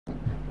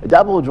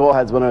Double Draw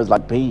has winners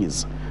like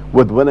bees,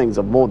 with winnings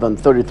of more than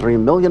 $33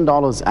 million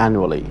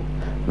annually.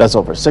 That's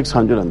over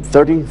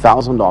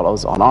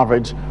 $630,000 on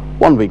average,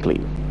 one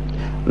weekly.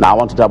 Now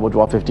on to Double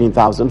Draw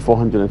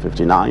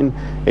 15,459.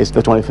 It's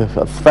the 25th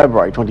of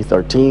February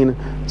 2013,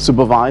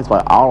 supervised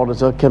by our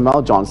auditor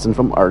Kimmel Johnson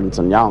from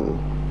Ernst & Young.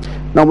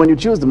 Now when you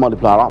choose the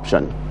multiplier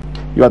option,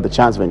 you have the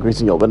chance of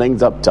increasing your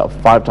winnings up to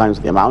 5 times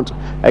the amount,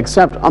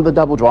 except on the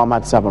Double Draw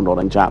Mat 7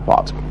 rolling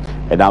jackpot.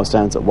 It now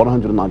stands at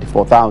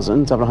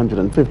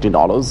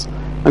 $194,750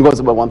 and goes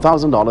above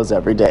 $1,000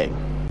 every day.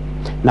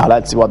 Now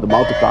let's see what the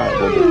multiplier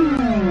will be.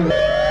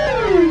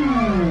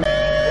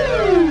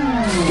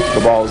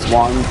 The balls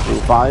 1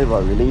 through 5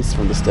 are released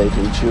from the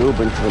staging tube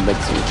into the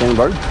mixing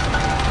chamber,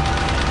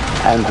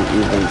 and the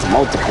evening's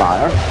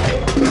multiplier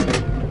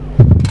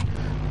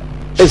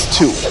is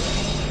 2.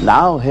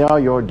 Now here are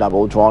your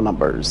Double Draw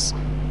numbers.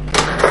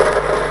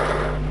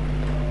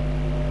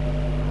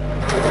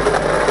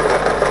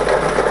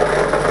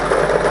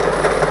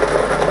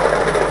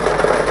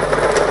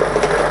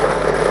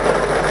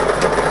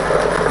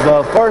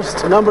 The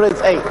first number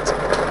is 8.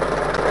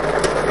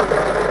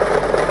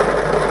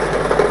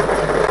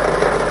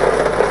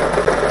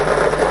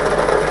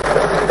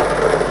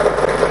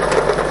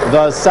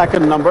 The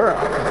second number,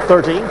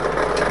 13.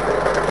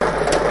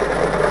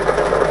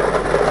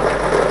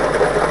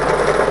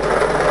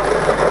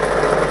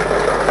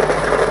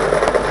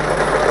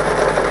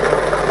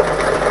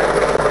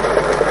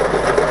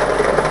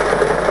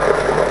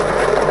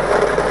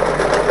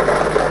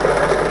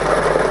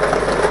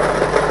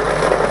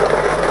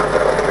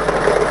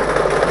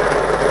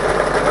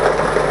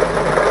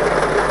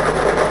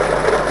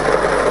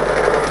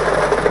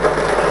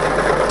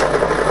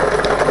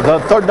 The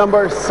third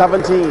number,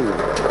 17.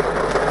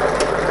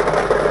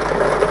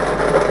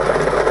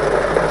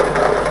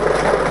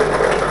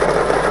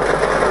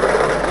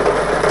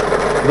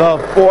 The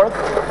fourth,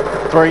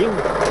 3.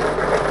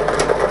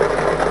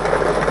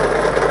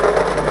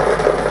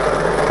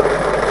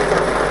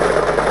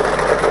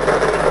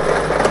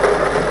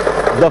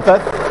 The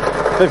fifth,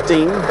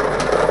 15.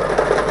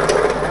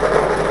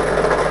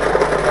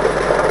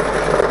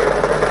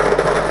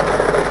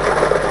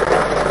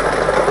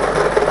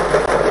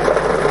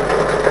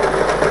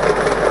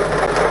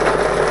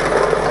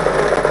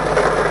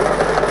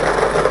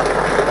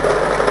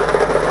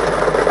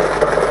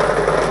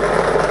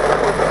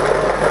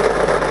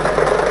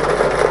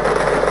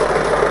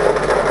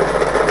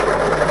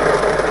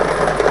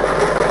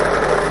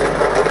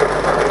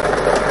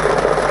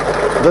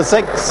 The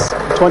 6,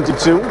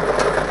 22.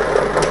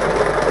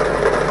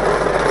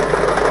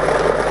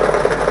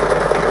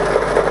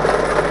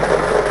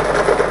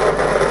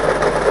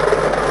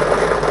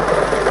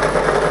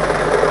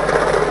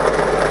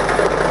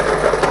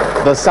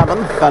 The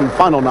 7th and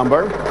final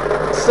number,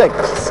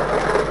 6.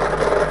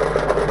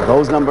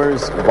 Those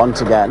numbers,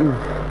 once again,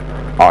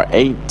 are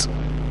 8,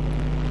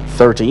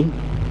 30,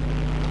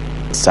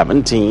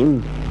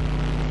 17,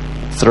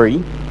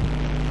 3,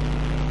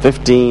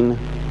 15,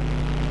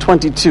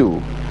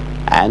 22,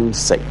 and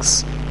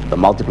 6. The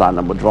multiplier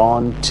number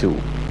drawn, 2.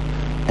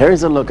 Here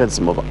is a look at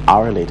some of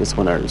our latest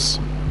winners.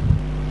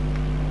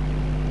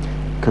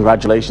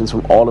 Congratulations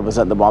from all of us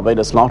at the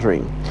Barbados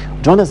Lottery.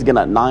 Join us again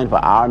at 9 for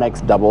our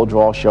next Double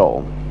Draw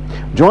show.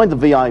 Join the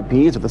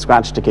VIPs with the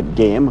scratch ticket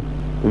game,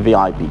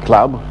 VIP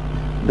Club.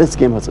 This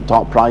game has a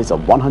top prize of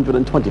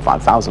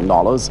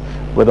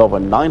 $125,000 with over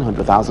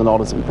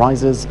 $900,000 in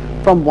prizes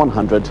from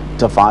 $100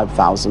 to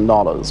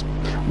 $5,000.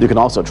 You can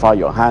also try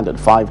your hand at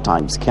 5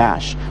 times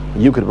cash.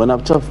 You could win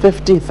up to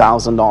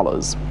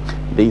 $50,000.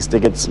 These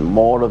tickets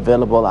more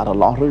available at a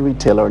lottery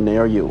retailer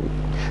near you.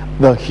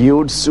 The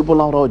huge Super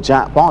Lotto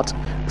jackpot,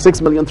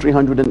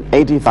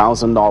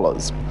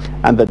 $6,380,000.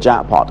 And the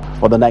jackpot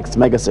for the next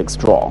Mega 6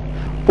 draw,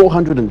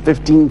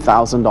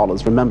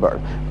 $415,000. Remember,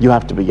 you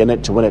have to be in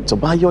it to win it, so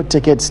buy your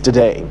tickets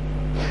today.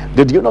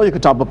 Did you know you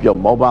could top up your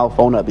mobile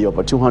phone at the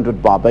over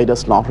 200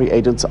 Barbados Lottery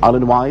agents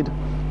island-wide?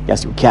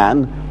 Yes, you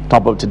can.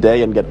 Top up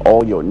today and get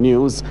all your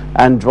news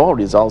and draw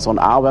results on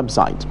our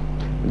website,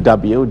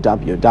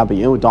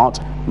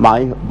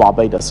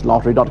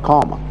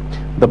 www.mybarbadoslottery.com.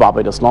 The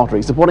Barbados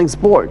Lottery, supporting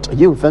sport,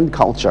 youth and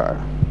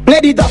culture. Play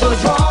the double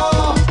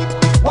draw.